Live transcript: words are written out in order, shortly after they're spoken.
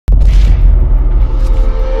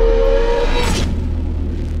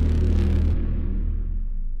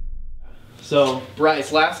So,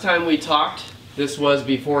 Bryce, last time we talked, this was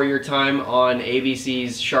before your time on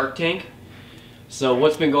ABC's Shark Tank. So,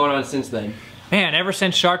 what's been going on since then? Man, ever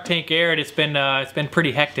since Shark Tank aired, it's been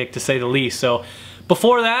pretty hectic to say the least. So,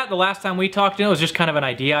 before that, the last time we talked, it was just kind of an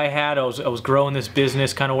idea I had. I was growing this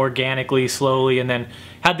business kind of organically, slowly, and then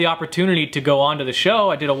had the opportunity to go on to the show.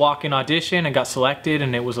 I did a walk-in audition and got selected,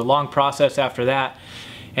 and it was a long process after that.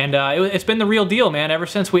 And it's been the real deal, man. Ever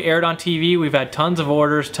since we aired on TV, we've had tons of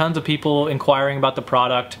orders, tons of people inquiring about the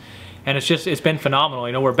product, and it's been phenomenal.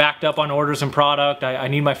 You know, we're backed up on orders and product. I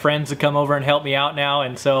need my friends to come over and help me out now,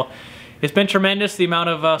 and so it's been tremendous, the amount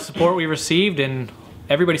of support we received, and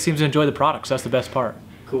everybody seems to enjoy the product, so that's the best part.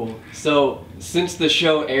 Cool. So, since the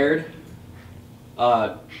show aired,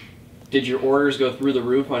 did your orders go through the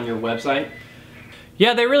roof on your website?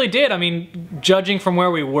 Yeah, they really did. I mean, judging from where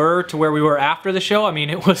we were to where we were after the show, I mean,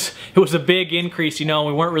 it was a big increase, you know, and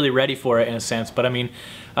we weren't really ready for it in a sense. But I mean,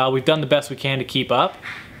 we've done the best we can to keep up,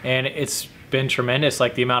 and it's been tremendous,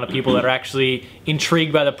 like the amount of people that are actually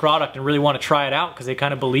intrigued by the product and really want to try it out because they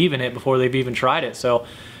kind of believe in it before they've even tried it. So,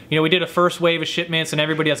 you know, we did a first wave of shipments, and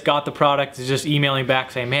everybody that's got the product is just emailing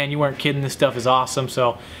back saying, man, you weren't kidding, this stuff is awesome.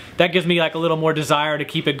 So that gives me like a little more desire to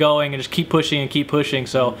keep it going and just keep pushing and keep pushing.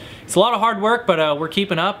 So it's a lot of hard work, but we're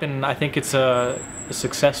keeping up, and I think it's a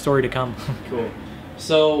success story to come. Cool.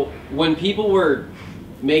 So when people were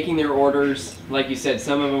making their orders, like you said,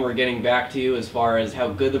 some of them were getting back to you as far as how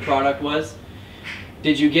good the product was.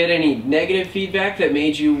 Did you get any negative feedback that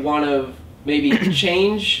made you want to maybe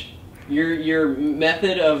change your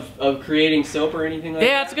method of creating soap or anything like that?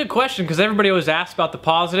 Yeah, that's a good question, because everybody always asks about the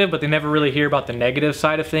positive, but they never really hear about the negative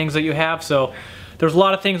side of things that you have. So there's a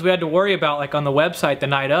lot of things we had to worry about, like on the website the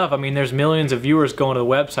night of. I mean, there's millions of viewers going to the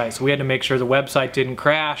website, so we had to make sure the website didn't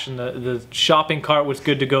crash, and the shopping cart was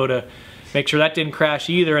good to go to make sure that didn't crash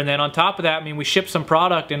either. And then on top of that, I mean, we shipped some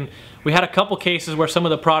product, and we had a couple cases where some of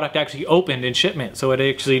the product actually opened in shipment, so it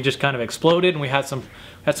actually just kind of exploded, and we had some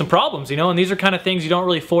problems, you know. And these are kind of things you don't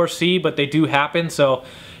really foresee, but they do happen. So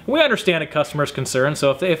we understand a customer's concern.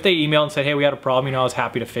 So if they email and say, hey, we had a problem, you know, I was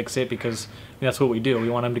happy to fix it, because I mean, that's what we do. We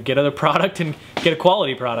want them to get other product and get a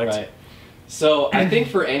quality product. Right. So I think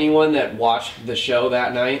for anyone that watched the show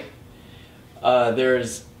that night,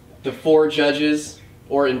 there's the 4 judges,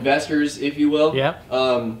 or investors, if you will. Yeah.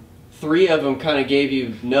 3 of them kind of gave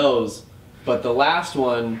you no's, but the last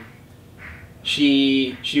one,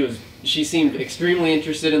 she seemed extremely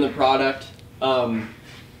interested in the product.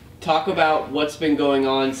 Talk about what's been going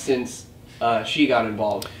on since she got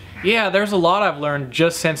involved. Yeah, there's a lot I've learned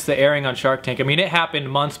just since the airing on Shark Tank. I mean, it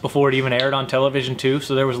happened months before it even aired on television too,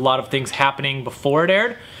 so there was a lot of things happening before it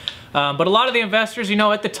aired. But a lot of the investors, you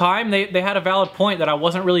know, at the time, they had a valid point that I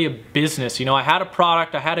wasn't really a business. You know, I had a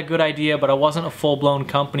product, I had a good idea, but I wasn't a full-blown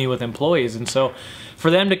company with employees. And so for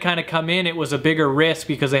them to kind of come in, it was a bigger risk,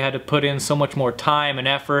 because they had to put in so much more time and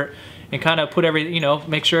effort and kind of put everything, you know,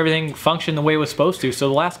 make sure everything functioned the way it was supposed to. So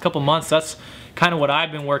the last couple months, that's kind of what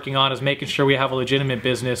I've been working on, is making sure we have a legitimate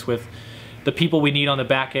business with the people we need on the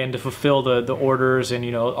back end to fulfill the orders and,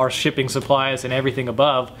 you know, our shipping supplies and everything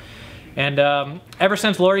above. And ever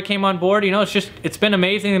since Lori came on board, you know, it's been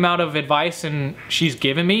amazing the amount of advice and she's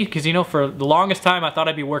given me, because, you know, for the longest time I thought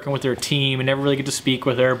I'd be working with her team and never really get to speak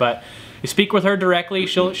with her, but you speak with her directly.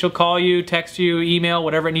 She'll call you, text you, email,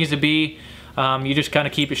 whatever it needs to be. You just kind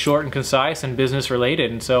of keep it short and concise and business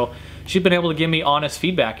related, and so she's been able to give me honest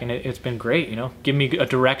feedback, and it's been great, you know, give me a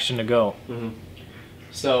direction to go. Mm-hmm.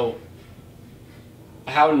 So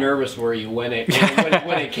how nervous were you when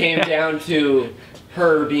it came down to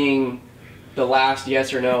her being the last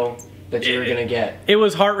yes or no that you were gonna get? It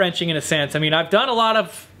was heart-wrenching in a sense. I mean, I've done a lot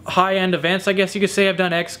of high-end events, I guess you could say. I've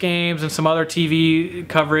done X Games and some other TV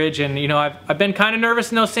coverage, and you know, I've been kind of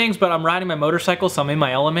nervous in those things, but I'm riding my motorcycle, so I'm in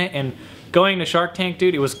my element. And going to Shark Tank,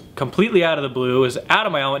 dude, it was completely out of the blue. It was out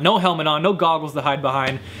of my element, no helmet on, no goggles to hide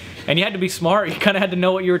behind, and you had to be smart. You kind of had to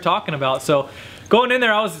know what you were talking about. So going in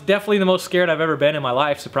there, I was definitely the most scared I've ever been in my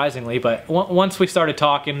life, surprisingly. But once we started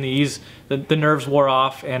talking, the nerves wore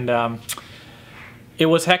off, and it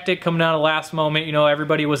was hectic coming down to the last moment. You know,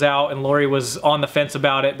 everybody was out, and Lori was on the fence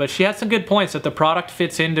about it. But she had some good points, that the product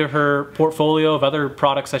fits into her portfolio of other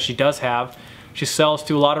products that she does have. She sells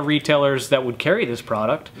to a lot of retailers that would carry this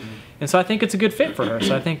product, and so I think it's a good fit for her.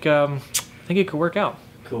 So I think it could work out.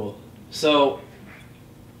 Cool. So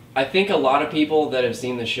I think a lot of people that have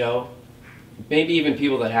seen the show, maybe even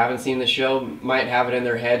people that haven't seen the show, might have it in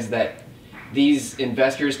their heads that these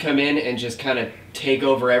investors come in and just kind of take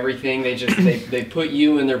over everything. They put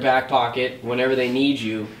you in their back pocket whenever they need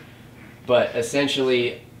you, but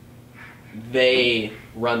essentially they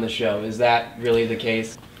run the show. Is that really the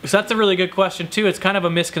case? So that's a really good question too. It's kind of a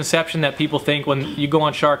misconception that people think when you go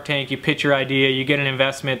on Shark Tank, you pitch your idea, you get an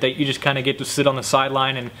investment, that you just kind of get to sit on the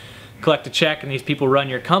sideline and collect a check and these people run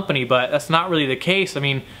your company, but that's not really the case. I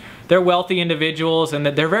mean, they're wealthy individuals and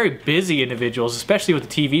they're very busy individuals, especially with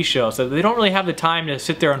the TV show, so they don't really have the time to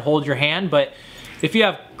sit there and hold your hand. But if you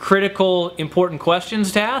have critical, important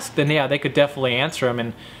questions to ask, then yeah, they could definitely answer them,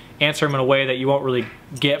 and answer them in a way that you won't really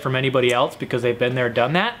get from anybody else because they've been there,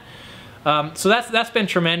 done that. So that's been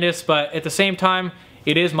tremendous, but at the same time,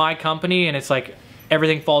 it is my company, and it's like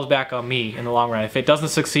everything falls back on me in the long run. If it doesn't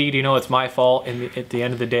succeed, you know, it's my fault at the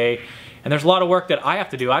end of the day. And there's a lot of work that I have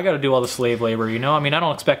to do. I got to do all the slave labor, you know. I mean, I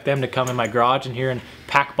don't expect them to come in my garage and here and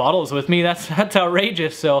pack bottles with me. That's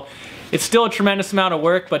outrageous. So it's still a tremendous amount of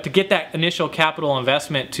work, but to get that initial capital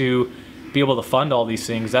investment to be able to fund all these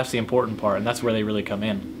things, that's the important part, and that's where they really come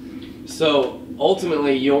in. So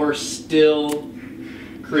ultimately, you're still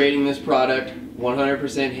creating this product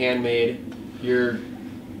 100% handmade.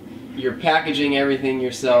 You're packaging everything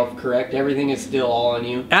yourself, correct? Everything is still all on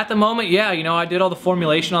you? At the moment, yeah. You know, I did all the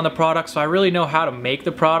formulation on the product, so I really know how to make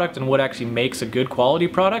the product and what actually makes a good quality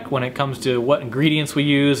product when it comes to what ingredients we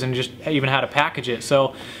use and just even how to package it.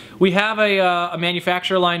 So we have a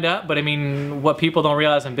manufacturer lined up, but I mean, what people don't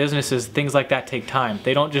realize in business is things like that take time.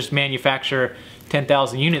 They don't just manufacture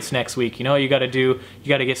 10,000 units next week. You know, you got to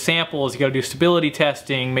get samples, you got to do stability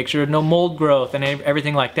testing, make sure no mold growth and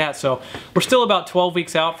everything like that. So we're still about 12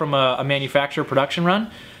 weeks out from a manufacturer production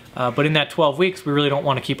run, but in that 12 weeks we really don't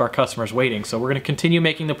want to keep our customers waiting. So we're going to continue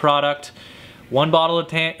making the product one bottle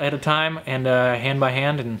at a time and hand by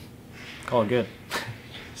hand, and call it good.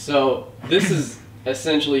 So this is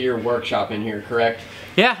essentially your workshop in here, correct?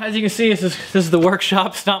 Yeah, as you can see, this is the workshop.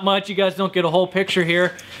 It's not much. You guys don't get a whole picture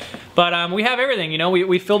here. But we have everything, you know.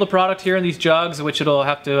 We fill the product here in these jugs, which it'll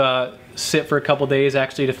have to sit for a couple days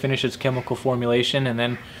actually to finish its chemical formulation. And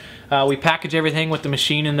then we package everything with the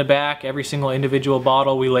machine in the back, every single individual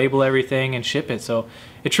bottle. We label everything and ship it. So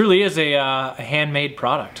it truly is a handmade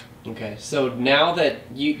product. Okay, so now that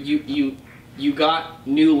you got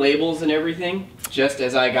new labels and everything, just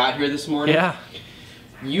as I got here this morning. Yeah.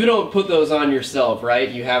 You don't put those on yourself, right?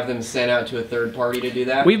 You have them sent out to a third party to do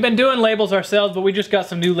that? We've been doing labels ourselves, but we just got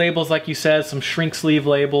some new labels, like you said, some shrink sleeve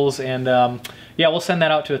labels, and yeah, we'll send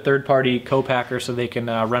that out to a third party co-packer so they can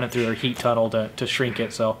run it through their heat tunnel to shrink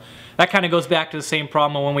it. So that kind of goes back to the same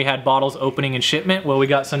problem when we had bottles opening and shipment. Well, we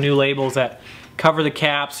got some new labels that cover the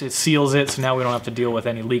caps, it seals it, so now we don't have to deal with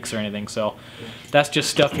any leaks or anything. So that's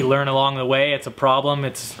just stuff you learn along the way. It's a problem.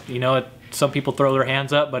 It's, you know, some people throw their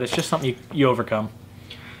hands up, but it's just something you overcome.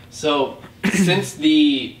 So, since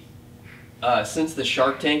the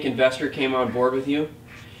Shark Tank investor came on board with you,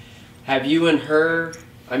 have you and her?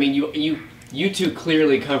 I mean, you two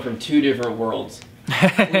clearly come from two different worlds.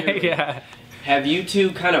 Yeah. Have you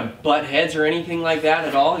two kind of butt heads or anything like that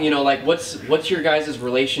at all? You know, like what's your guys'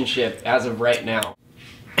 relationship as of right now?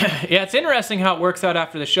 Yeah, it's interesting how it works out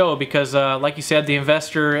after the show because, like you said, the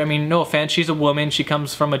investor. I mean, no offense, she's a woman. She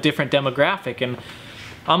comes from a different demographic, and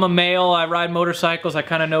I'm a male, I ride motorcycles, I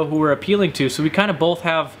kind of know who we're appealing to, so we kind of both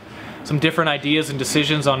have some different ideas and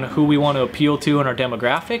decisions on who we want to appeal to in our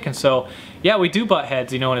demographic. And so, yeah, we do butt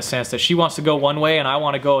heads, you know, in a sense that she wants to go one way and I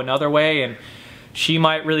want to go another way, and she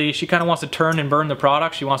kind of wants to turn and burn the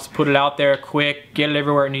product. She wants to put it out there quick, get it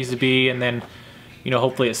everywhere it needs to be, and then, you know,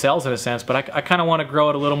 hopefully it sells in a sense. But I kind of want to grow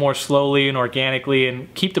it a little more slowly and organically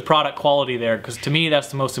and keep the product quality there, because to me that's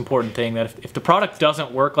the most important thing, that if the product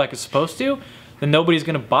doesn't work like it's supposed to, then nobody's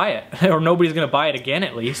going to buy it, or nobody's going to buy it again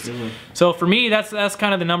at least. Mm-hmm. So for me, that's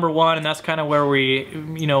kind of the number one, and that's kind of where we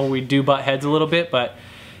do butt heads a little bit, but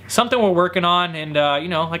something we're working on. And you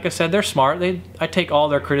know, like I said, they're smart. I take all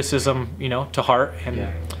their criticism, you know, to heart,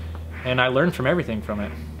 and I learn from everything from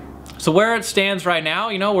it. So where it stands right now,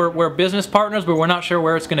 you know, we're business partners, but we're not sure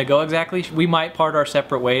where it's going to go exactly. We might part our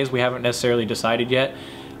separate ways. We haven't necessarily decided yet.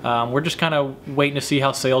 We're just kind of waiting to see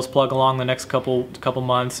how sales plug along the next couple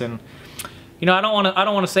months. And you know, I don't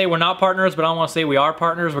want to say we're not partners, but I don't want to say we are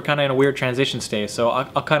partners. We're kind of in a weird transition stage, so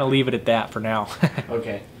I'll kind of leave it at that for now.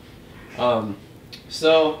 Okay.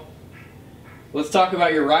 So let's talk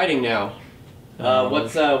about your riding now.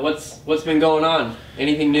 What's been going on?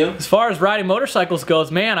 Anything new? As far as riding motorcycles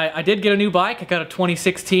goes, man, I did get a new bike. I got a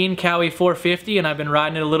 2016 Cowie 450, and I've been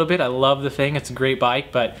riding it a little bit. I love the thing. It's a great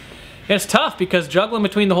bike, but it's tough because juggling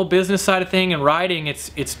between the whole business side of thing and riding,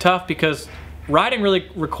 it's tough because riding really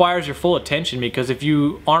requires your full attention, because if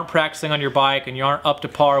you aren't practicing on your bike and you aren't up to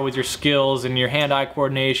par with your skills and your hand-eye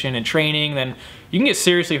coordination and training, then you can get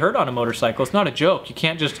seriously hurt on a motorcycle. It's not a joke. You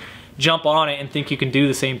can't just jump on it and think you can do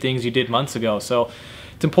the same things you did months ago. So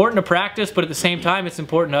it's important to practice, but at the same time, it's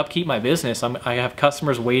important to upkeep my business. I have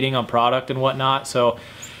customers waiting on product and whatnot, so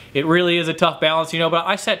it really is a tough balance, you know, but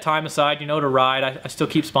I set time aside, you know, to ride. I still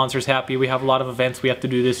keep sponsors happy. We have a lot of events we have to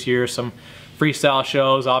do this year, some freestyle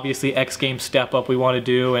shows, obviously X Games step up we want to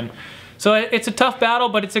do, and so it's a tough battle,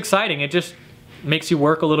 but it's exciting. It just makes you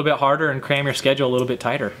work a little bit harder and cram your schedule a little bit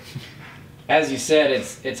tighter. As you said,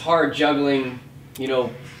 it's hard juggling, you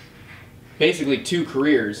know, basically 2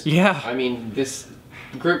 careers. Yeah. I mean, this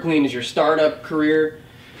Grip Clean is your startup career.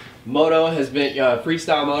 Moto has been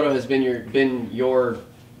freestyle moto has been your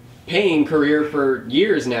paying career for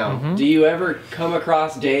years now. Do you ever come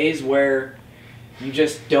across days where you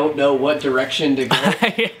just don't know what direction to go?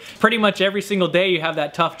 Pretty much every single day you have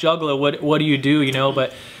that tough juggle of what do you do, you know,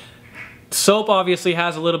 but soap obviously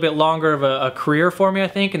has a little bit longer of a career for me, I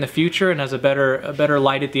think, in the future, and has a better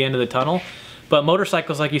light at the end of the tunnel. But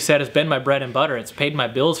motorcycles, like you said, has been my bread and butter. It's paid my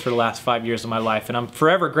bills for the last 5 years of my life, and I'm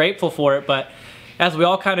forever grateful for it. But as we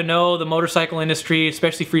all kind of know, the motorcycle industry,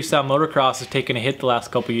 especially freestyle motocross, has taken a hit the last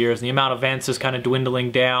couple of years, and the amount of events is kind of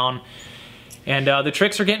dwindling down. And the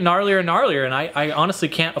tricks are getting gnarlier and gnarlier, and I honestly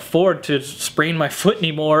can't afford to sprain my foot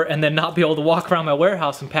anymore and then not be able to walk around my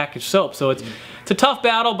warehouse and package soap. So it's a tough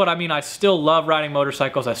battle, but I mean, I still love riding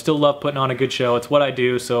motorcycles. I still love putting on a good show. It's what I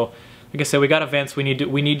do. So like I said, we got events we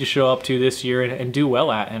need to show up to this year and do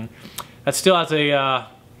well at, and that still has a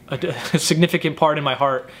significant part in my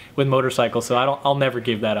heart with motorcycles. So I'll never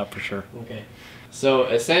give that up for sure. Okay. So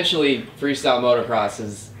essentially, freestyle motocross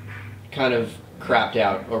is kind of crapped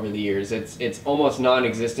out over the years. It's almost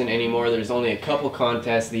non-existent anymore. There's only a couple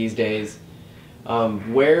contests these days.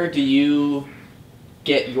 Where do you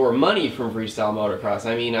get your money from freestyle motocross?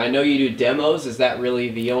 I mean, I know you do demos. Is that really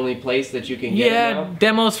the only place that you can get it now?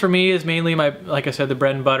 Demos for me is mainly my, like I said, the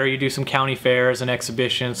bread and butter. You do some county fairs and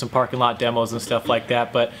exhibitions, some parking lot demos and stuff like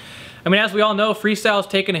that. But I mean, as we all know, freestyle's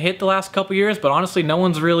taken a hit the last couple years, but honestly, no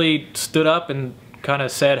one's really stood up and kind of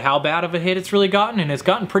said how bad of a hit it's really gotten, and it's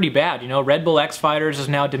gotten pretty bad. You know, Red Bull X Fighters is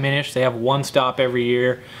now diminished. They have 1 stop every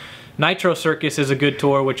year. Nitro Circus is a good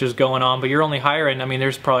tour, which is going on, but you're only hiring, I mean,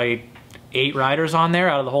 there's probably 8 riders on there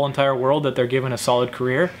out of the whole entire world that they're giving a solid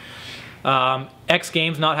career. X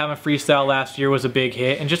Games not having freestyle last year was a big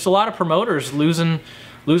hit, and just a lot of promoters losing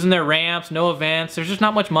their ramps, no events. There's just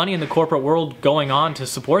not much money in the corporate world going on to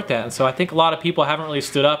support that, and so I think a lot of people haven't really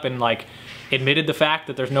stood up and like admitted the fact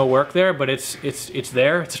that there's no work there, but it's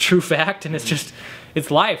there. It's a true fact, and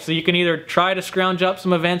it's life. So you can either try to scrounge up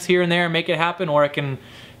some events here and there and make it happen, or I can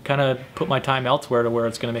kind of put my time elsewhere to where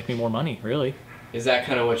it's going to make me more money, really. Is that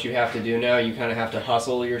kind of what you have to do now? You kind of have to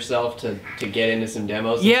hustle yourself to get into some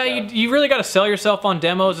demos and yeah, stuff? you really got to sell yourself on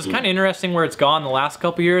demos. It's kind of interesting where it's gone the last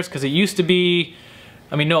couple years, because it used to be,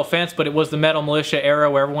 I mean, no offense, but it was the Metal Militia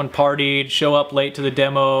era where everyone partied, show up late to the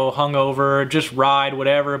demo, hungover, just ride,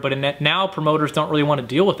 whatever. But now promoters don't really want to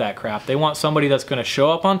deal with that crap. They want somebody that's going to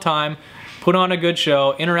show up on time, put on a good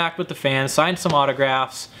show, interact with the fans, sign some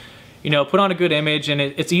autographs, you know, put on a good image, and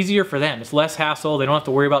it's easier for them. It's less hassle. They don't have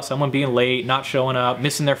to worry about someone being late, not showing up,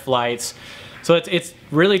 missing their flights. So it's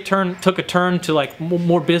really took a turn to like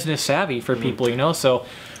more business savvy for people, you know. So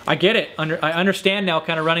I get it. I understand now,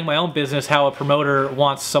 kind of running my own business, how a promoter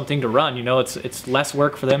wants something to run. You know, it's less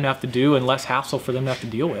work for them to have to do and less hassle for them to have to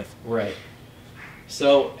deal with. Right.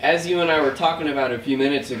 So as you and I were talking about a few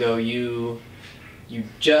minutes ago, you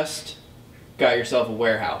just got yourself a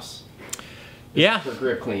warehouse. Yeah. For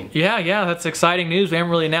Grip Clean. Yeah, that's exciting news. We haven't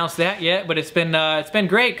really announced that yet, but it's been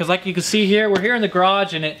great, because like you can see here, we're here in the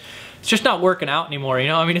garage, and it's just not working out anymore. You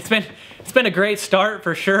know, I mean, it's been a great start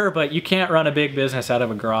for sure, but you can't run a big business out of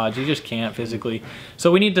a garage. You just can't physically. So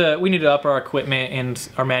we need to up our equipment and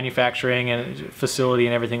our manufacturing and facility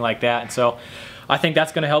and everything like that. And so I think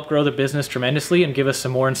that's going to help grow the business tremendously and give us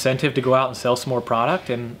some more incentive to go out and sell some more product.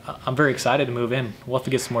 And I'm very excited to move in. We'll have to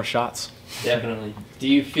get some more shots. Definitely. Do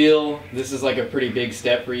you feel this is like a pretty big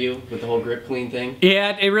step for you with the whole Grip Clean thing?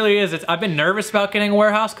 Yeah, it really is. I've been nervous about getting a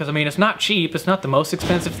warehouse, because I mean, it's not cheap. It's not the most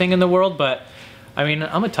expensive thing in the world, but I mean,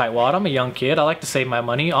 I'm a tightwad. I'm a young kid. I like to save my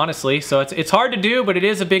money, honestly. So it's hard to do, but it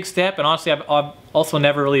is a big step. And honestly, I've also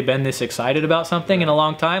never really been this excited about something in a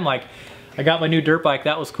long time. Like, I got my new dirt bike.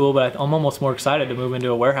 That was cool, but I'm almost more excited to move into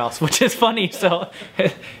a warehouse, which is funny. So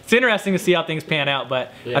it's interesting to see how things pan out,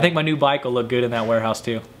 but yeah. I think my new bike will look good in that warehouse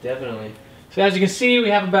too. Definitely. So as you can see, we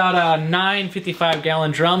have about 9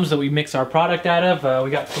 55-gallon drums that we mix our product out of.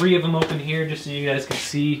 We got 3 of them open here just so you guys can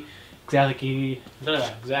see exactly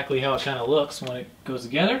how it kind of looks when it goes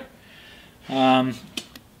together.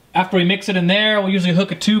 After we mix it in there, we'll usually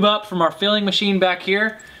hook a tube up from our filling machine back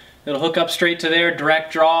here. It'll hook up straight to there,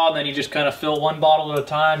 direct draw, and then you just kind of fill one bottle at a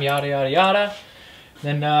time, yada, yada, yada.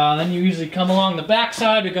 Then you usually come along the back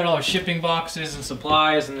side. We got all our shipping boxes and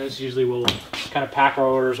supplies, and this usually we'll kind of pack our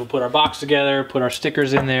orders. We'll put our box together, put our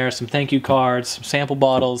stickers in there, some thank you cards, some sample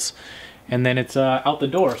bottles, and then it's out the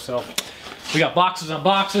door. So we got boxes on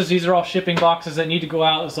boxes. These are all shipping boxes that need to go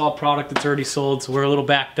out. It's all product that's already sold, so we're a little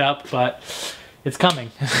backed up, but it's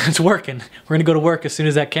coming. It's working. We're gonna go to work as soon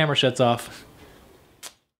as that camera shuts off.